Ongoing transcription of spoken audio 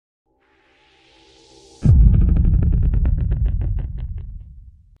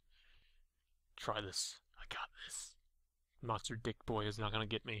try this. I got this. Monster Dick Boy is not gonna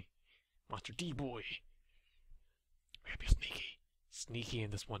get me. Monster D Boy. We gotta be sneaky. Sneaky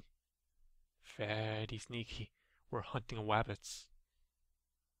in this one. Fatty sneaky. We're hunting wabbits.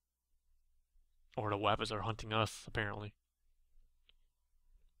 Or the wabbits are hunting us, apparently.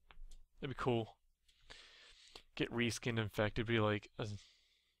 That'd be cool. Get reskinned infected, be like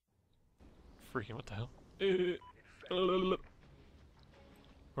freaking what the hell?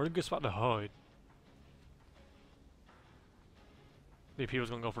 Where's a good spot to hide? Maybe people's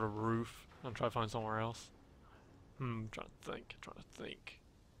gonna go for the roof and try to find somewhere else. I'm trying to think.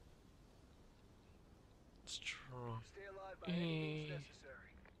 Let's try.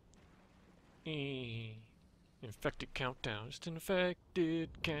 Infected countdown. Just an infected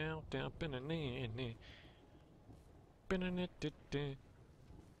countdown.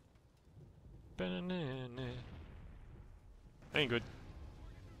 Ain't good.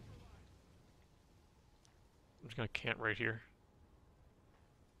 I'm just gonna camp right here.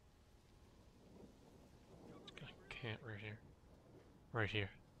 Right here.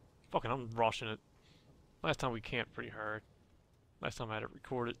 Fucking, I'm rushing it. Last time we camped pretty hard. Last time I had it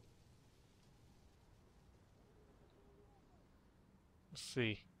recorded. Let's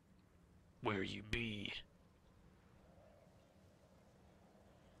see. Where you be?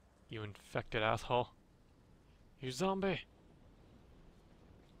 You infected asshole. You zombie.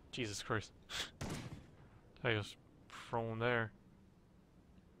 Jesus Christ. I was prone there.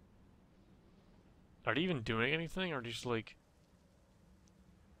 Are they even doing anything, or just like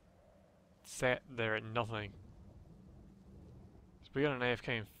sat there at nothing? If we got an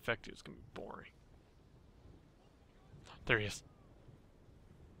AFK infected, it's gonna be boring. There he is.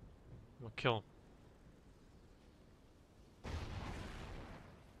 I'm gonna kill him.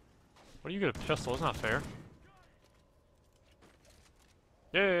 What do you get a pistol? It's not fair.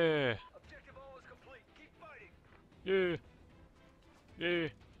 Yeah. Yeah. Yeah.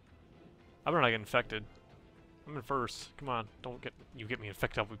 I'm gonna get infected. I'm in first. Come on, don't get me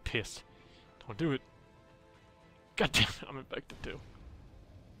infected. I'll be pissed. Don't do it. God damn it, I'm infected too.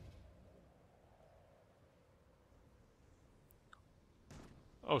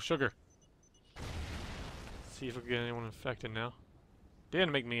 Oh, sugar. See if we can get anyone infected now. They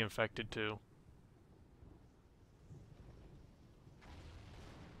didn't make me infected too.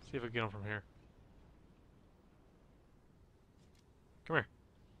 See if we can get them from here. Come here.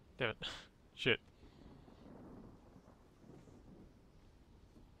 Damn it. Shit.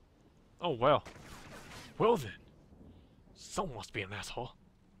 Oh, well. Well then. Someone must be an asshole.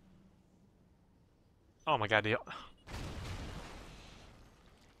 Oh my god,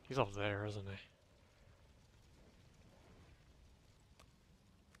 he's up there, isn't he?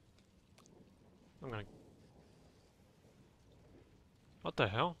 I'm gonna... What the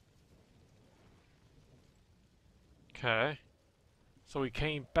hell? Okay. So he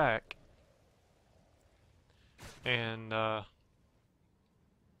came back. And, come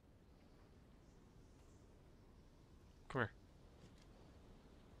here.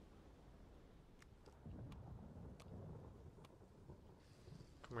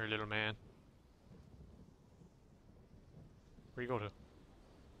 Come here, little man. Where you go to?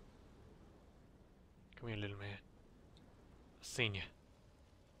 Come here, little man. I seen you.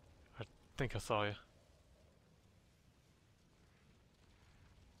 I think I saw you.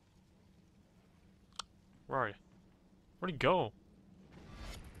 Where are you? Where'd he go?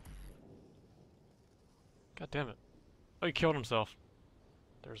 God damn it. Oh, he killed himself.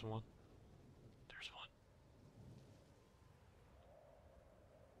 There's one. There's one.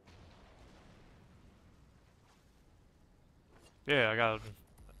 Yeah, I got it.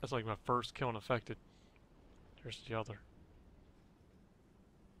 That's like my first kill infected. There's the other.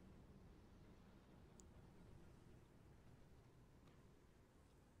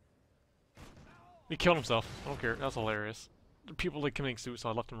 He killed himself. I don't care. That's hilarious. People like committing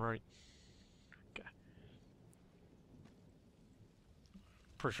suicide left and right. Okay.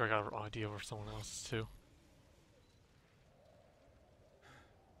 Pretty sure I got an idea over someone else's too.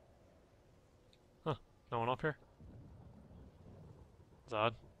 Huh. No one up here? That's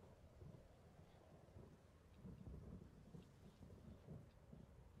odd.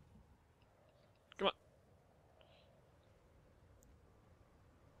 Come on.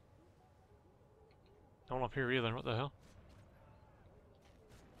 No one up here either. What the hell?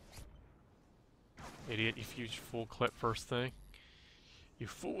 Idiot, you huge full clip first thing. You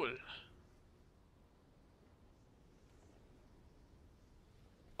fool.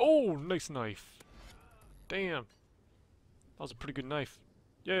 Oh, nice knife. Damn. That was a pretty good knife.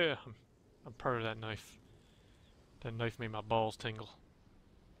 Yeah, I'm proud of that knife. That knife made my balls tingle.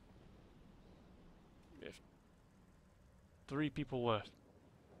 3 people left.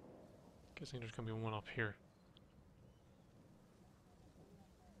 Guessing there's gonna be one up here.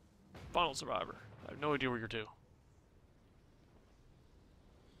 Final survivor. I have no idea where you're to.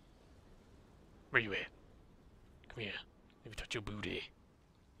 Where you at? Come here. Let me touch your booty.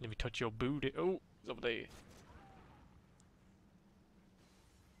 Let me touch your booty. Oh, he's over there.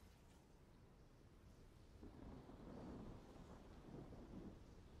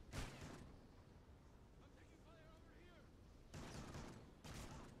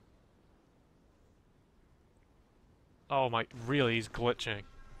 Oh my, really, he's glitching.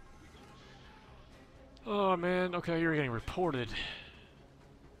 Oh man, okay, you're getting reported.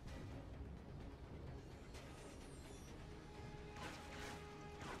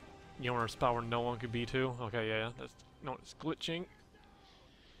 You want to spot where no one could be to? Okay, yeah, that's no, it's glitching.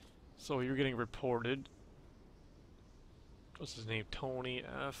 So you're getting reported. What's his name? Tony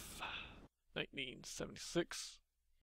F. 1976.